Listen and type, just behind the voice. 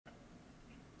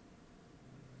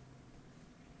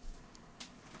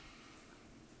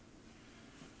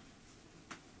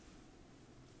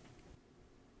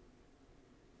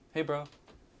Hey bro,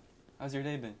 how's your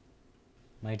day been?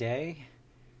 My day?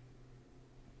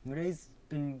 My day's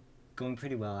been going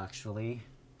pretty well, actually.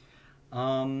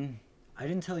 I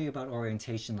didn't tell you about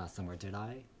orientation last summer, did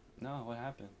I? No, what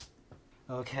happened?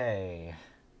 Okay,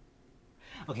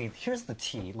 here's the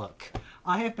tea. Look,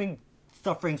 I have been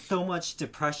suffering so much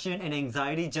depression and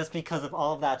anxiety just because of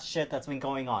all of that shit that's been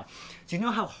going on. Do you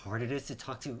know how hard it is to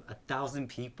talk to 1,000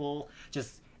 people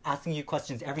just asking you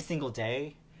questions every single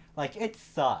day? Like, it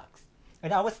sucks.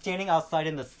 And I was standing outside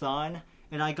in the sun,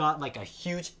 and I got like a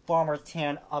huge farmer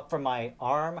tan up from my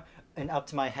arm and up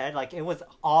to my head. Like, it was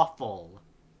awful.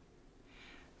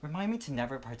 Remind me to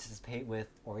never participate with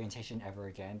orientation ever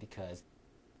again, because...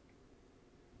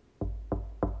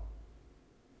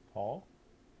 Paul?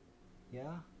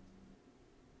 Yeah?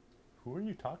 Who are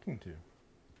you talking to?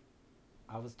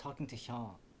 I was talking to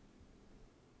Hyun.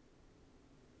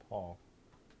 Paul.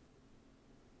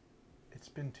 It's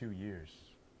been 2 years.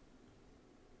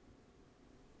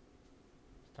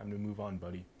 It's time to move on,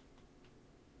 buddy.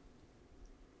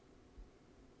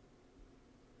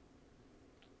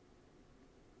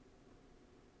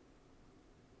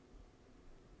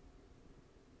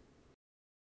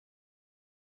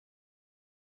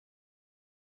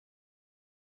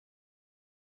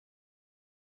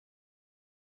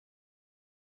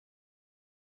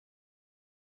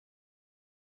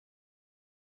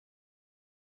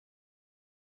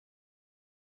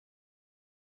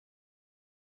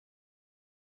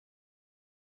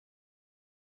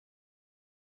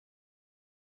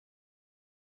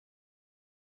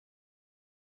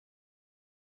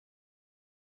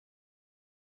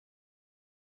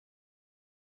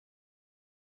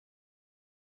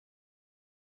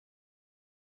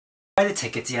 Buy the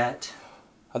tickets yet?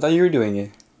 I thought you were doing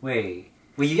it. Wait,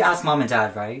 well, you asked mom and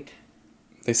dad, right?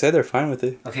 They said they're fine with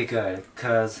it. Okay, good,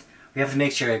 because we have to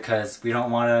make sure, because we don't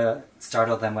want to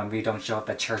startle them when we don't show up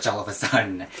at church all of a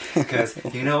sudden. Because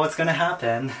you know what's gonna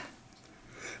happen.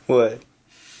 What?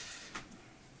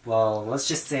 Well, let's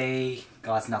just say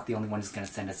God's not the only one who's gonna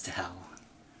send us to hell.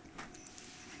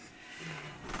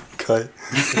 Cut.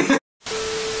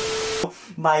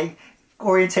 My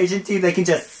orientation team, they can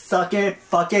just suck it,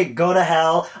 fuck it, go to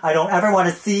hell. I don't ever want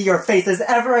to see your faces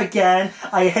ever again.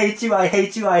 I hate you, I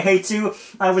hate you, I hate you.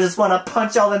 I would just want to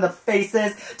punch y'all in the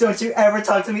faces. Don't you ever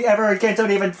talk to me ever again. Don't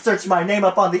even search my name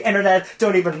up on the internet.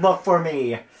 Don't even look for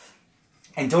me.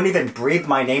 And don't even breathe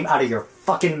my name out of your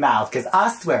fucking mouth. Because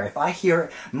I swear, if I hear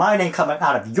my name coming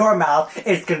out of your mouth,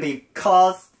 it's gonna be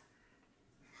cause...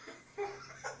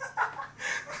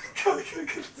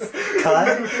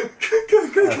 Cut?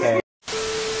 Okay.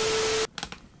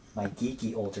 My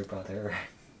geeky older brother.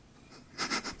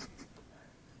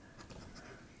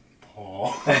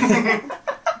 Paul.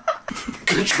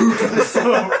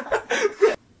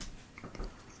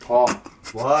 Paul.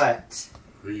 What?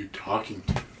 Who are you talking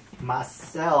to?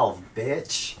 Myself,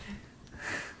 bitch.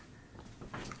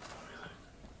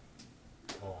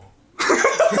 Paul.